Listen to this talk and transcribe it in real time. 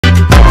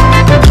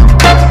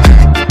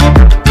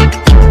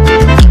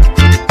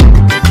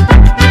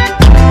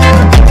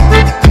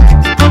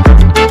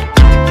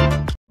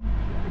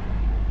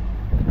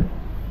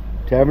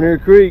Tavernier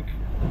Creek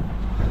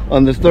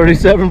on this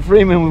 37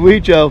 Freeman with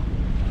Weecho.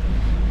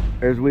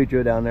 There's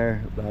Weecho down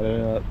there,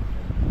 lighting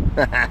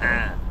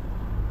up.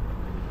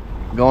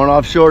 Going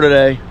offshore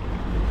today.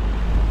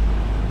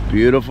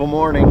 Beautiful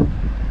morning.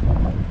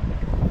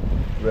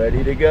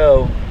 Ready to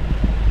go.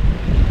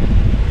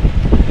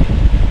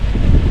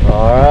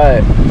 All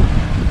right.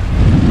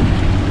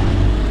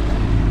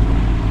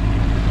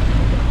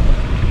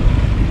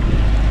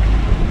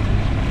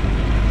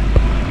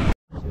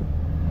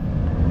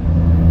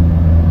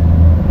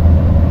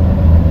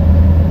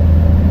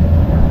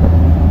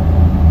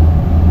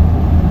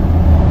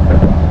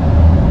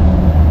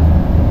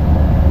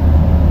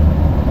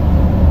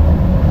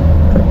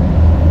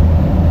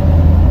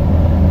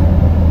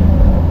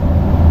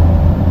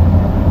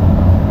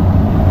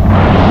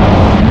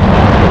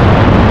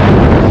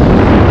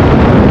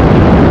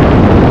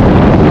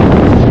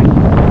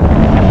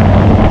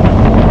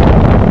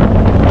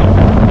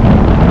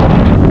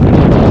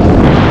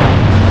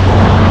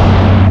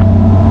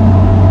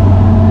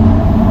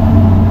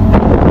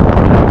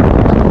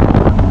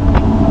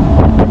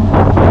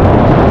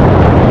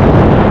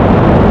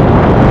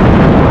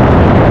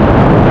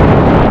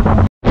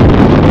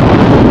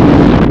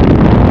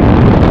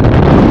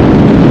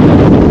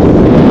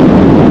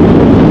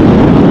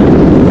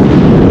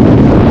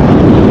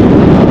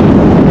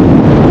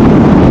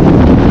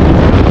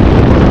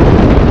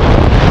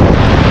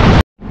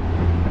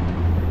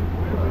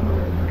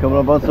 Coming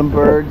up on some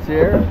birds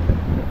here.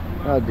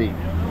 How deep?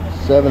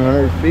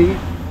 700 feet.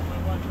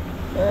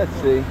 Let's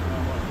see.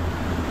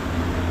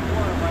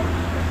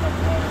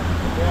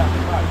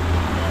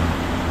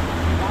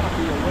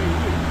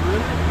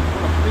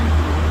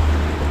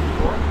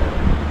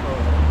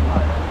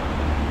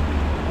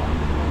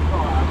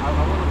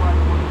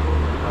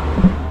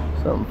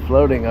 Something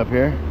floating up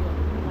here.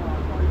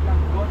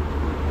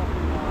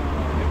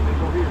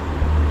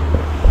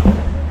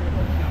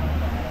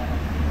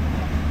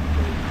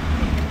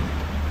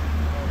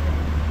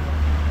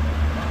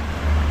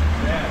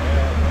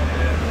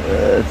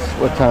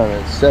 What time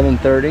is it?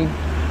 7:30.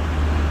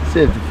 See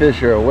if the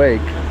fish are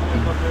awake.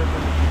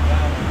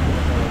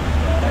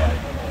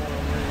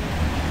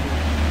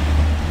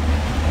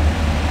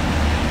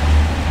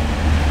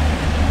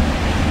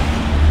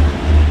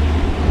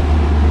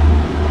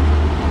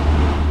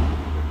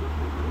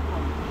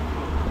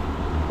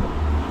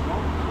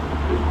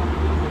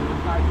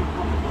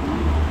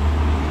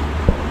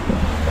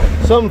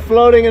 Something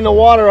floating in the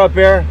water up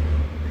here.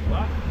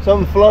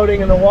 Something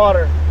floating in the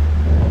water.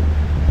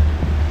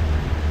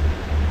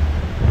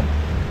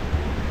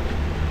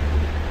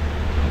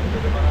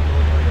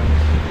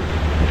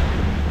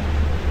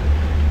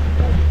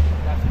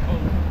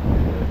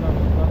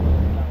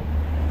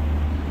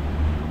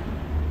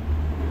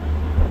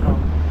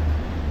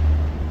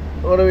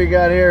 What do we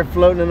got here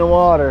floating in the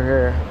water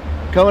here?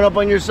 Coming up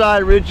on your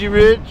side, Richie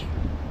Rich.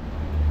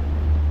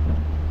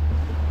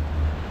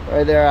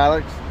 Right there,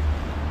 Alex.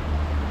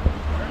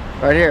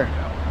 Right here.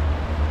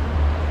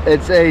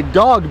 It's a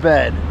dog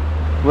bed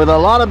with a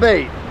lot of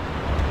bait.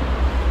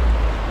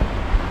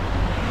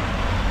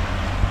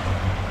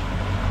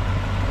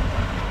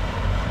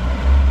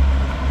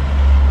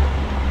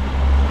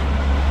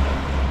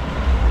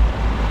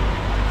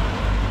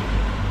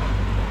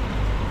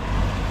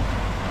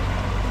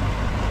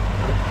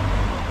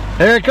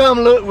 Here it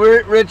comes,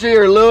 Richie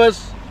or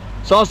Lewis.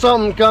 Saw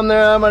something come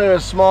there. I'm under a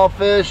small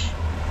fish.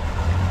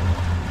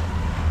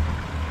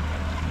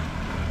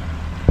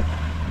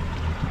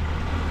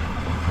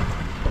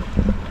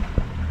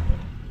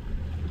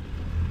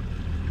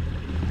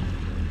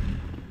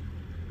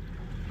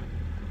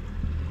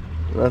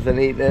 Nothing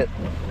eating it.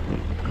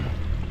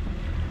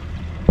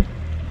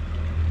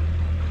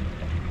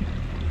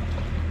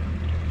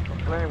 I'm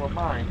playing with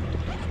mine.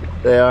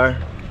 They are.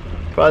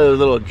 Probably those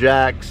little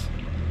jacks.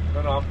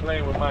 No, I'm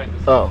playing with mine to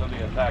see if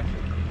something attacks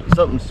it.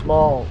 Something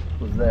small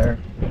was there.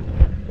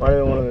 Might have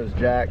been one of those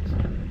jacks.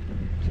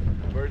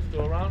 The bird's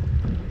still around?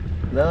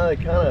 No, they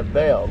kind of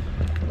bailed.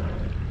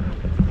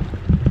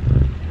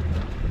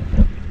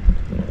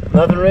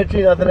 Nothing,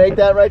 Richie? Nothing ate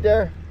that right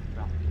there?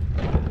 No.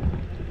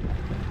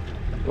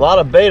 A lot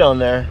of bait on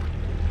there.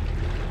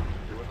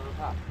 It was on the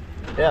top.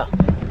 Yeah.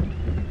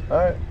 All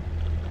right.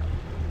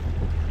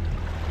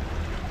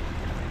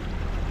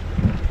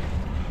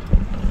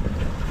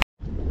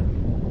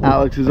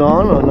 Alex is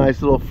on a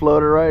nice little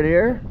floater right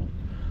here.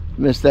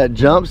 Missed that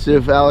jump. See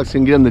if Alex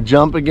can get him to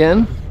jump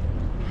again.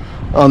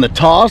 On the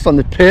toss, on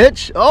the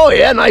pitch. Oh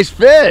yeah, nice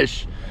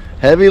fish.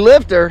 Heavy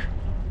lifter.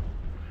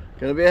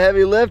 Gonna be a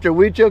heavy lifter.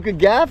 Weecho could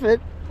gaff it.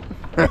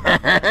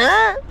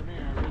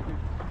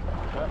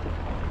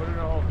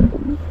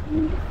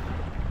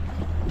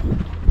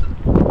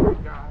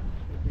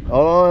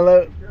 Hold on,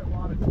 let it.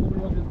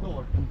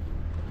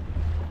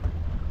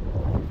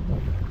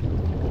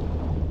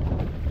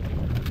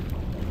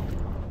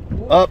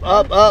 Up,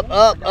 up, up,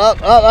 up,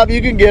 up, up, up.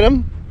 You can get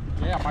him.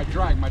 Yeah, my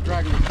drag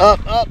is up,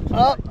 up,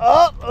 up,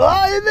 up.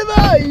 Oh, into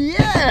the,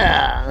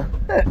 yeah.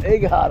 He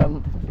got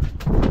him.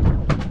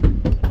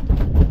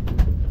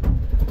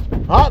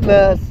 Hot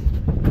mess.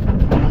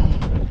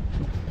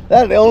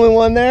 That's the only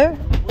one there?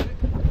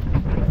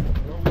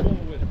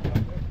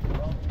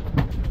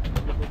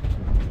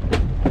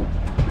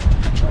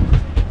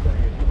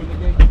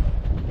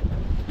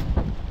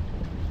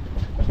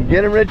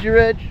 Get him, Richie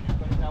Rich.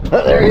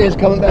 Oh, there he is,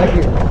 coming back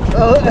here.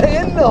 Oh,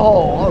 in the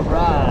hole. All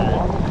right.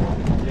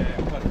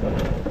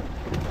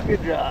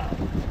 Good job.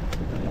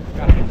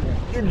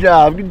 Good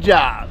job. Good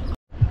job.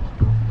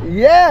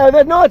 Yeah,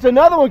 no, it's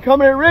another one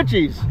coming at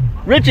Richie's.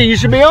 Richie, you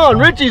should be on.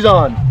 Richie's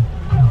on.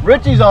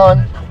 Richie's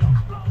on.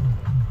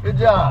 Good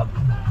job.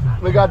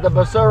 We got the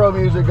Basero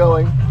music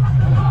going.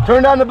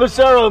 Turn down the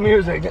Basero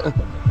music.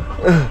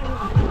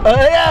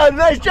 Yeah,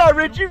 nice job,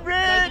 Richie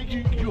Rich.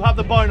 You have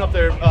the button up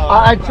there.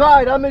 I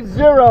tried. I'm at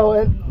 0,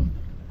 and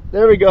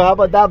there we go. How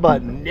about that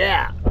button?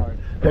 Yeah,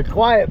 the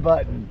quiet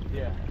button.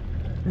 Yeah.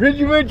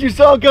 Richie Rich, you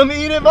saw him come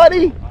eat it,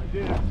 buddy? I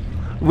did.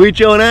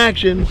 Weecho in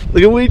action.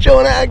 Look at Weecho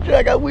in action.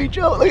 I got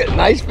Weecho. Look at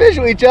nice fish,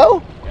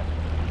 Weecho. Yeah.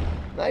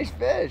 Nice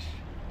fish.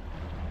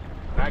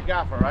 That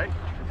gaffer, right?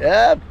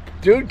 Yeah,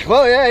 dude.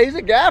 Close. Yeah, he's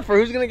a gaffer.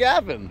 Who's gonna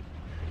gaff him?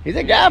 He's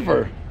a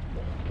gaffer.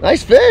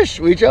 Nice fish,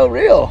 Weecho.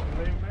 Real.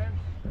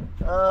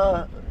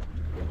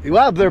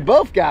 Well, they're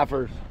both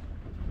gaffers.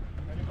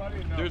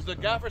 There's the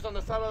gaffers on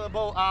the side of the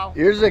boat, Al.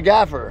 Here's a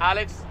gaffer.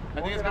 Alex,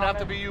 I think it's gonna have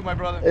to be you, my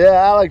brother. Yeah,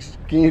 Alex,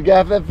 can you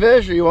gaff that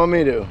fish, or you want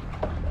me to?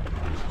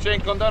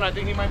 Shane, come down. I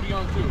think he might be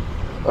on too.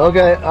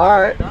 Okay,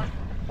 all right.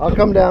 I'll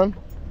come down.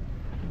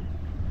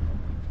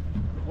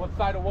 What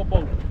side of what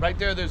boat? Right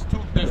there. There's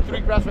 3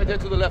 graphs right there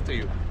to the left of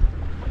you.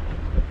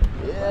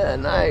 Yeah,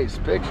 nice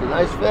picture,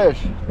 nice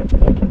fish.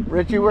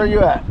 Richie, where you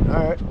at?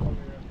 All right.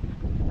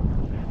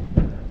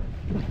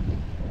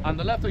 On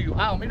the left of you,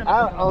 Al.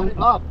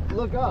 Up,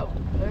 look up.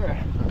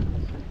 There.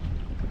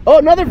 Oh,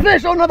 another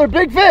fish! Oh, another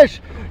big fish!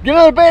 Get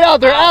another bait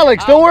out there,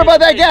 Alex. Don't worry about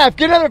that gaff.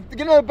 Get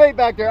another bait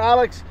back there,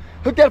 Alex.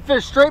 Hook that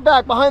fish straight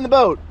back behind the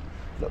boat.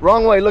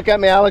 Wrong way. Look at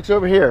me, Alex.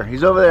 Over here.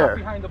 He's over there.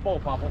 Behind the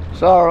boat, Papa.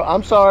 Sorry,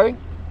 I'm sorry.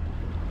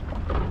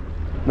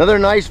 Another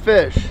nice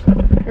fish.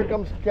 Here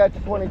comes catch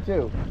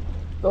 22.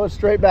 Throw it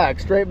straight back.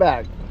 Straight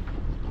back.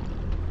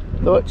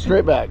 Throw it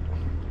straight back.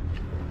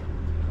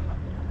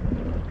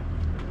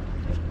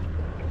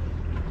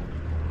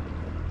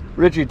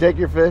 Richie, take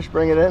your fish,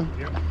 bring it in.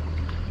 Yep.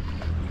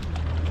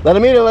 Let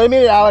him eat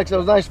it, Alex. That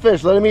was a nice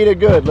fish. Let him eat it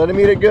good. Let him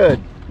eat it good.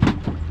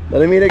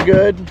 Let him eat it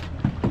good.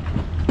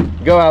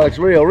 Go, Alex.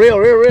 Reel. Nice.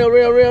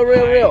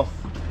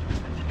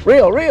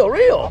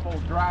 Reel.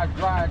 Drag.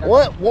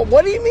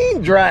 What do you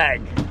mean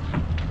drag?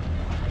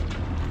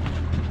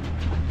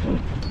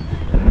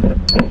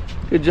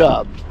 Good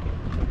job.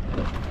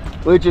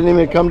 Lucha, you need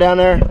me to come down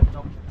there?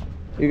 No.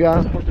 You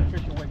got him? Put the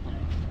fish away from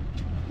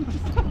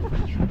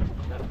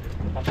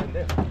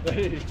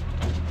me.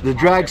 The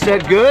drag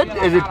set good?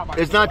 Is it?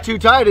 It's not too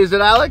tight, is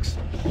it, Alex?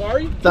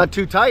 Sorry? It's not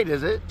too tight,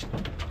 is it?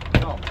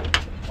 No.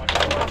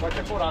 Watch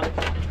your foot on it.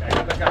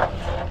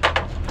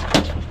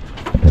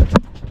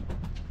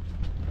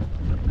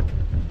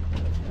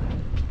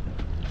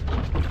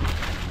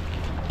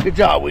 Good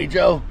job,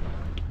 Weecho.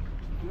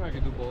 You know I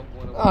can do both.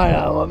 I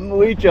know,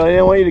 Weecho. I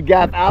didn't want you to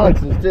gaff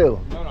Alex's too.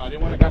 No, I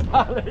didn't want to get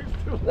Alex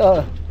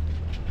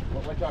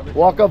too.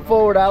 Walk up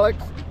forward,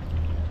 Alex.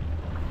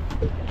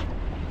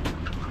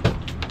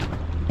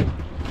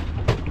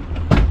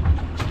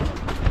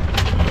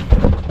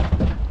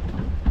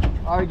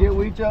 All right,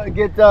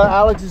 get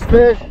Alex's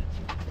fish.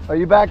 Are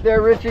you back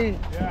there, Richie?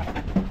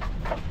 Yeah.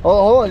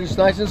 Hold on, just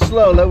nice and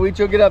slow. Let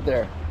Weecho get up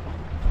there.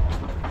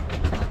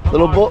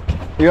 Little bull.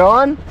 You're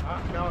on?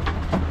 No.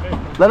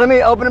 Let him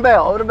eat. Open the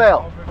bail.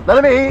 Let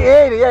him eat. He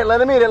ate it. Yeah, let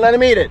him eat it. Let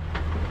him eat it.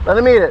 Let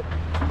him eat it.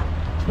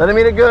 Let him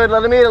eat it good.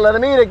 Let him eat it. Let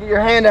him eat it. Get your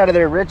hand out of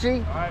there, Richie.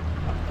 All right.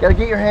 Gotta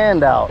get your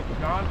hand out.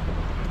 John.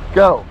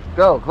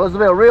 Go. Close the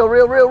bail.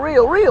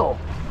 Reel.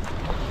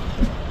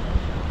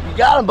 You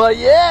got him, buddy.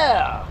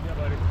 Yeah.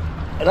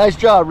 Nice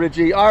job,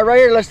 Richie. All right, right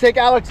here. Let's take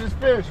Alex's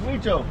fish.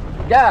 Weecho.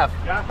 Gaff.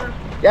 Gaffer?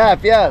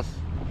 Gaff, yes.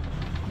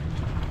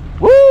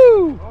 Woo!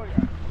 Oh,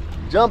 yeah.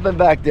 Jumping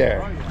back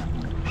there. Oh, yeah.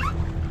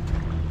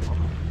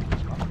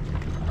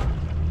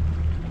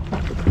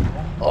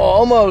 Oh,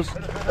 almost.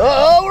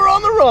 Oh, we're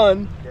on the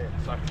run.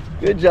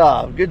 Good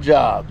job.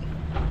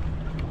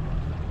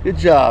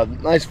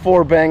 Nice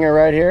 4-banger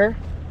right here.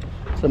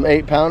 Some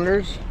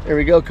 8-pounders. There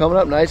we go. Coming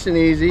up nice and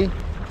easy.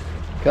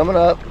 Coming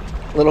up.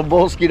 Little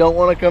Bulski don't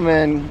want to come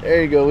in.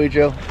 There you go,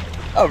 Weecho.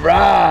 All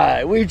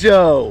right,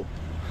 Weecho.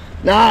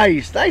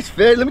 Nice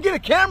fish. Let me get a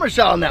camera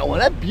shot on that one.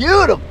 That's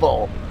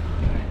beautiful.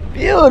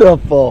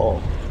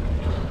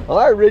 All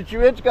right, Richie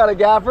Rich got a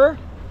gaffer.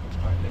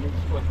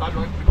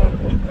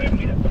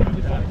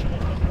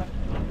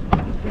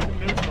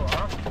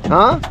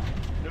 Huh?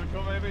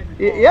 Neutral, maybe?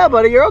 Yeah,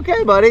 buddy, you're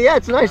okay, buddy. Yeah,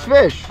 it's a nice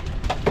fish.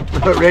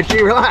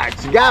 Richie,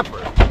 relax. Gaffer.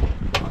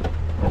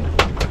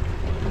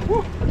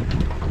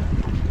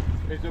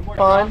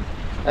 Fine.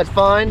 That's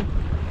fine.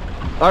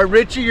 All right,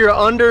 Richie, you're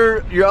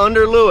under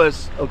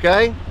Lewis,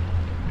 okay?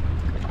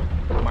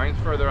 Mine's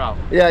further out.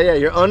 Yeah,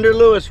 you're under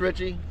Lewis,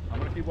 Richie. I'm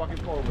gonna keep walking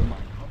forward with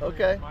mine.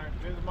 Okay.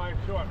 This is my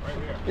short right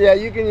here. Yeah,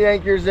 you can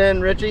yank yours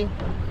in, Richie.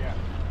 Yeah.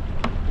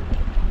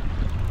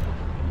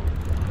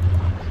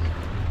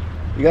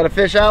 You got a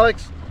fish,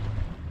 Alex?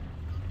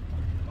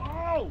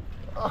 Oh!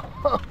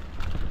 Oh,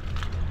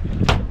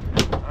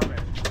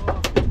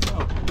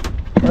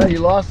 you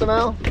lost him,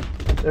 Al?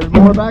 There's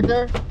more back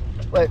there?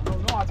 Wait. Oh,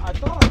 no, I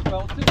thought I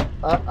felt it.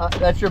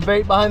 That's your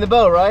bait behind the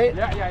boat, right?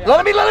 Yeah, yeah, yeah. Let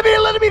him eat it, let him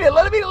eat it,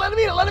 let him eat it, let him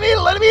eat it, let him eat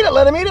it, let him eat it,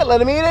 let him eat it,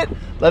 let him eat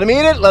it, let him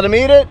eat it, let him eat it, let him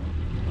eat it,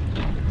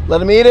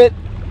 let him eat it.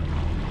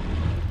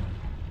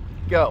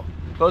 Go.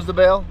 Close the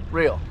bail.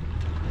 Reel.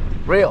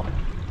 Reel.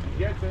 He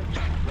gets it.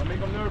 Don't make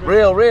him nervous.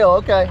 Reel, reel.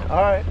 Okay.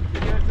 All right. He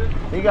gets it.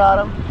 He got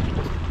him.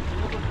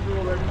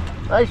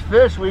 Nice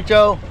fish,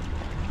 Weecho.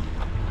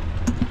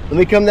 Let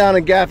me come down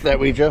and gaff that,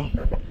 Weecho.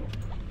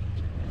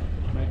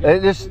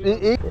 Where's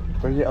he?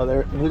 Oh,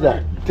 there. Who's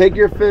that? Take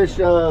your fish,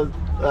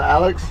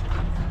 Alex.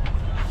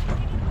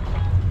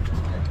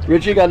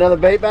 Richie, got another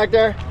bait back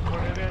there?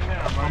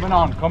 Coming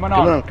on, coming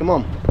Come on. on, come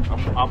on.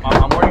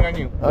 I'm waiting on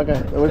you. Okay,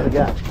 where's the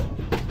gap?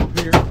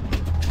 Here.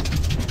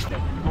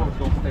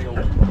 Don't stay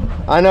over.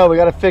 I know, we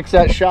gotta fix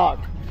that shock.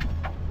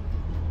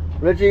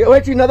 Richie,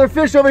 another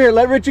fish over here.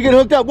 Let Richie get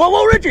hooked up. Whoa,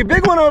 whoa, Richie,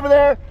 big one over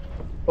there.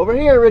 Over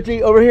here,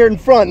 Richie, over here in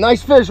front.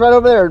 Nice fish right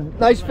over there.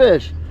 Nice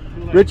fish.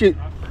 Richie,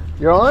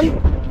 you're on?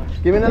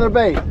 Give me another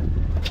bait.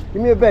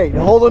 Give me a bait.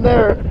 Hold it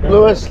there,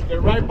 Lewis.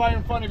 They're right by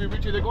in front of you,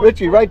 Richie. They're going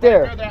Richie, right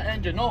there. That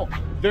engine. No,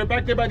 they're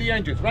back there by the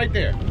engines. Right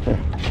there.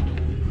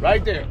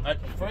 Right there.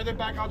 Further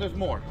back out, there's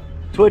more.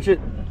 Twitch it.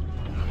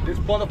 This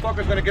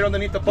motherfucker's gonna get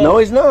underneath the boat. No,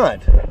 he's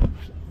not.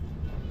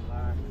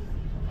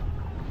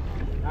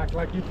 Act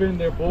like you've been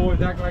there,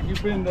 boys. Act like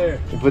you've been there.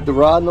 You put the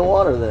rod in the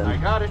water I then.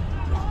 got it.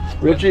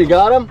 Richie, you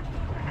got him?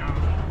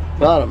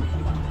 Got him.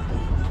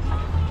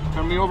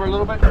 Turn me over a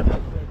little bit.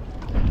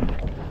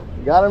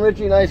 Got him,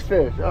 Richie. Nice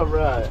fish. All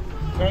right.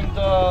 Turn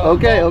the.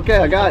 Okay, okay,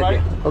 I got right.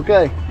 it.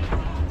 Okay.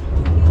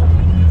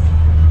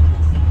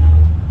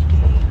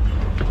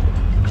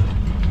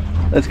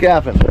 Let's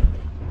gaff him.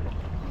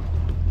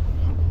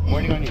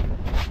 What do you need?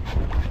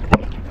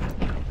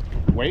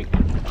 Wait.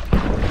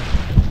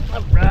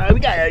 All right, we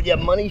got a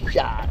money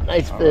shot.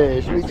 Nice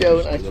fish. We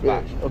go. Nice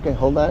fish. Okay,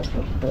 hold that.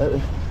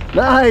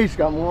 Nice.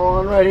 Got more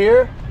on right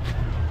here.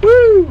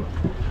 Woo!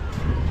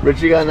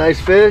 Richie got a nice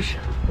fish.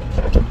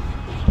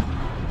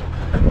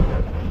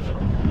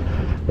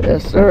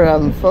 Yes, sir.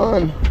 Having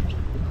fun.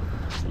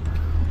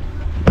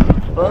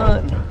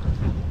 Fun.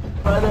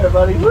 Right there,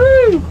 buddy.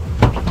 Woo!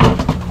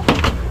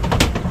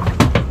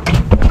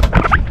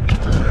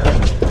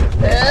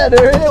 Yeah,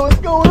 there it is. What's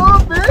going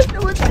on, fish?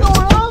 What's going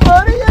on,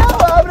 buddy? Yeah,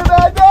 we're having a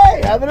bad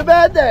day. Having a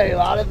bad day. A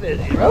lot of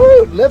fishing.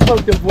 Woo! Lip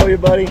hooked him for you,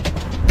 buddy.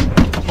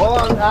 Hold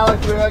on,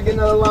 Alex. We gotta get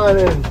another line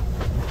in.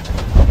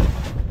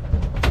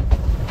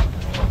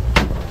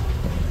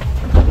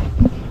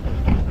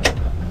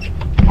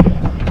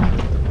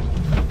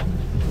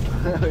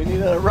 We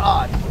need another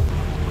rod.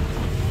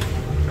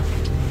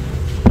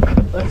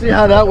 Let's see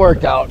how that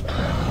worked out.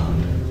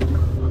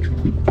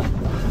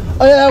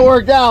 Oh yeah, that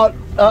worked out.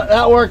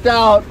 That worked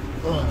out.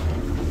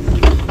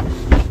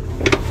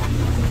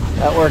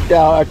 That worked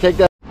out. I take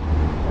that.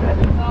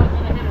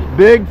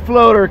 Big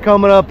floater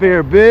coming up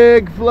here.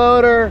 Big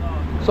floater.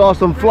 Saw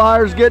some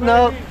flyers getting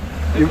up.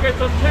 Let's get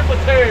some triple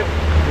tail.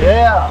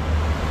 Yeah.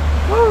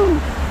 Woo.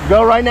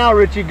 Go right now,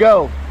 Richie.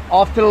 Go.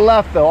 Off to the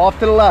left, though. Off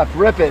to the left.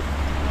 Rip it.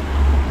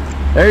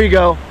 There you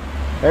go.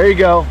 There you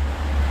go.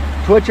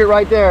 Twitch it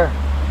right there.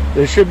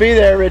 This should be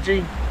there,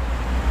 Richie.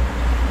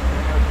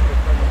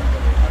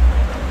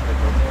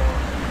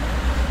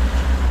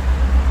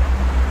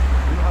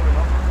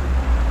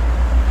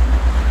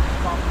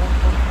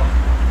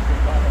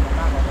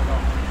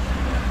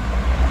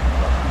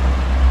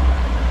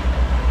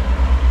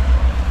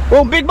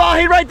 Boom, big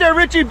mahi right there,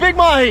 Richie. Big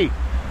mahi.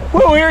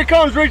 Whoa, here he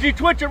comes, Richie.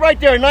 Twitch it right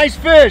there. Nice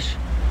fish.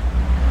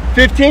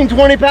 15,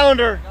 20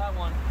 pounder. Got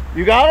one.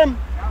 You got him?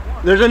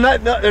 There's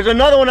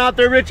another one out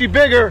there, Richie,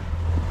 bigger.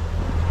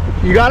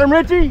 You got him,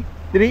 Richie?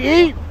 Did he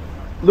eat?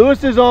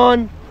 Lewis is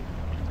on.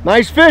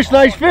 Nice fish,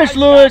 Lewis.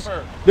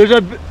 There's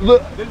a.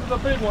 This is a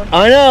big one.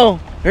 I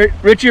know. Here,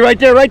 Richie, right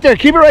there, right there.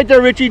 Keep it right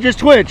there, Richie. Just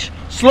twitch.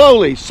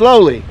 Slowly,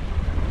 slowly.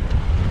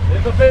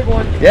 It's a big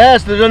one.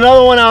 Yes, there's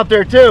another one out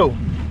there too.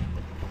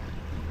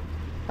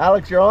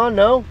 Alex, you're on?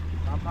 No?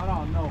 I'm not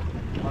on, no.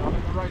 But I'm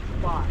in the right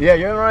spot. Yeah,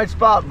 you're in the right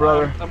spot,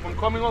 brother. I'm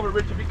coming over,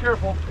 Richie. Be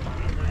careful.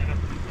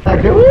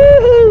 Back there.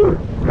 Woo-hoo!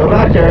 Go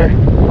back there.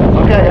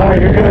 Okay, all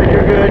right, you're good,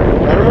 you're good.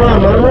 Let him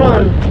run, let him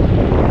run.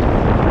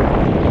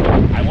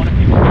 I want to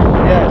keep it.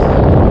 Yes.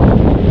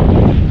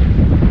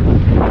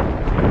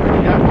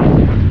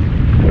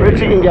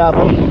 Richie can gap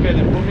him. Okay,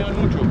 then put me on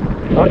neutral.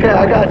 Okay,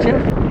 I got you.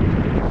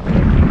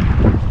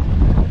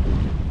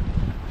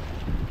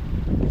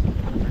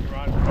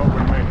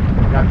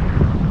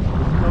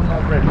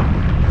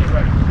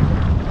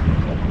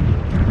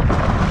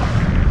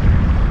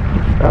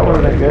 That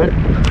wasn't that good.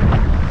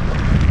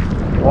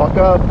 Walk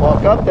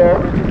up there.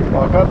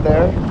 Walk up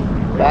there.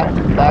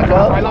 Back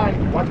up. Watch my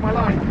line. Watch my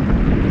line.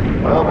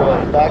 Oh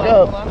boy, back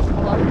up.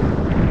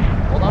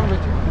 Hold on,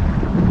 Richie.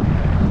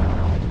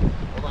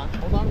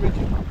 Hold on,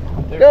 Richie.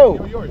 There,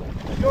 Go. Yours.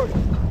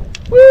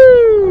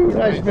 Woo!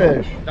 Nice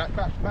fish. Back.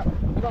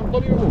 Hold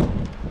on, your move.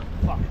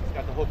 Fuck.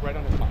 hook right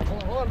on the top.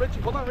 Hold on, Richie.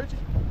 Hold on, Richie.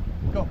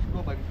 Go,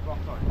 baby. Go,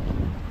 I'm sorry.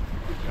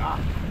 Good job.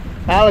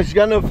 Alex, you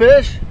got no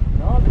fish?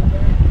 No, I'm just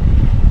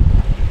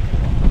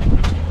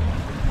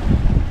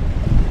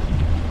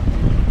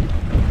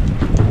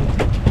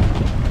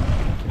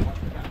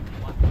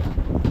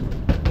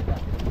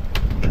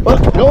Oh,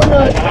 going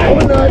nuts,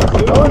 going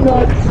nuts, going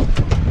nuts.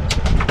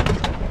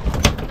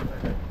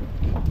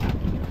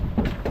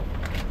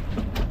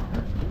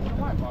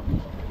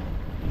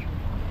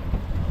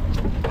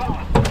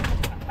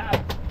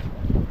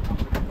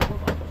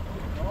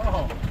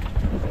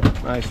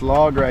 Nice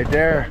log right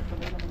there.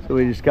 So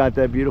we just got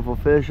that beautiful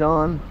fish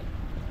on.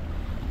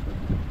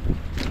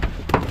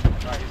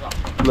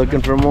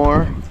 Looking for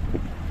more.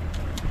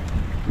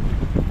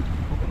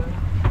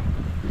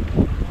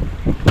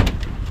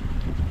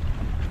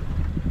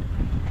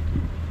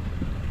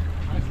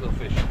 nice little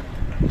fish.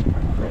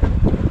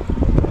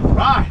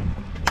 Right.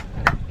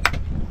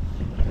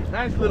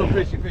 Nice little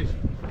fishy. Your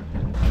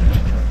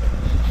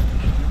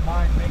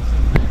mind makes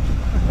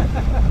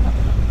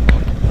it.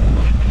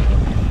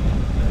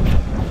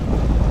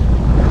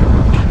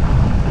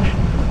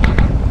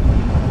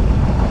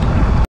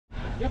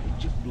 Yep,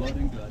 just blood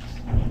and guts.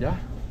 Yeah,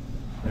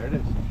 there it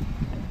is.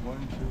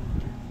 1,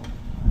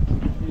 2,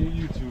 3, 4.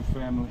 You two,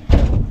 family.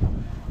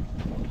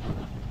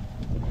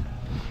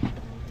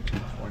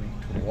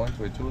 21,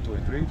 22,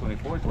 23,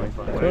 24,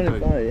 25.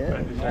 25,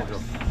 yeah.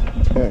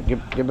 Here,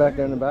 get back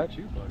there in the back.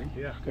 You, buddy.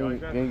 Yeah. Can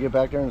you get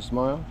back there and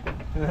smile?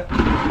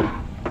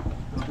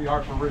 It'll be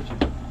hard for Richie.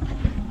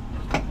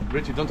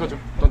 Richie, don't touch him.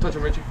 Don't touch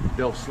him, Richie.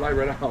 They'll slide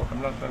right out.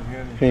 I'm not touching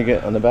anything. Can you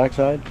get on the back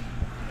side?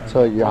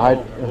 So you hide.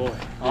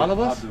 All of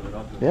us? I'll do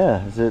it.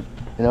 Yeah, is it?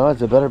 You know,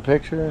 it's a better I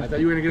picture. thought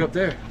you were gonna get up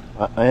there.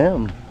 I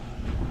am.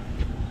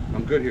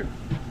 I'm good here.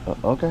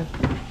 Okay.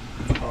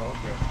 Oh,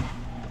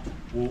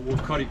 okay. We'll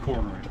cutty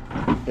corner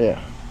it.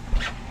 Yeah.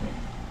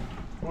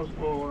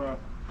 We'll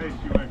paste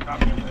you and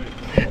copy and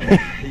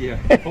paste. Yeah.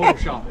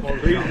 Photoshop.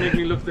 Please make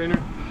me look thinner.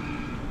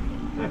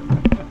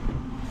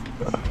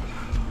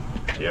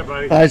 Yeah,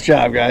 buddy. Nice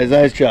job, guys.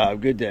 Nice job.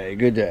 Good day.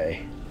 Good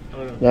day.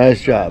 Oh, no.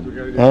 Nice job. We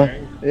gotta do Huh?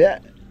 bang. Yeah.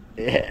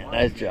 Yeah.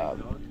 Nice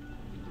job.